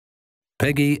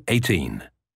Peggy 18.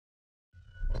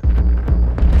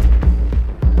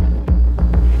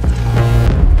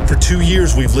 For 2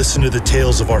 years, we've listened to the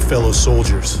tales of our fellow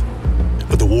soldiers.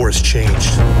 But the war has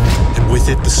changed, and with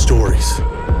it, the stories.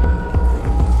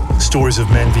 Stories of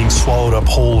men being swallowed up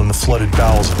whole in the flooded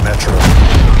bowels of Metro.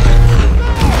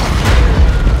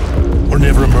 Or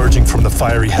never emerging from the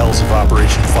fiery hells of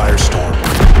Operation Firestorm.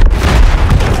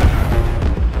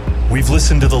 We've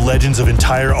listened to the legends of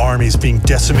entire armies being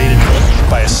decimated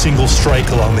by a single strike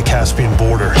along the Caspian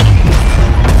border.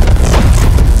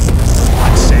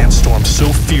 Sandstorms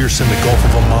so fierce in the Gulf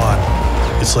of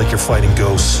Oman, it's like you're fighting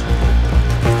ghosts.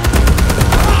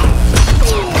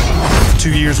 For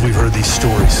 2 years we've heard these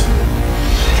stories.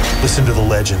 Listen to the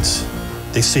legends.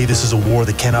 They say this is a war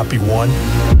that cannot be won.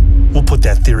 We'll put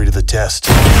that theory to the test.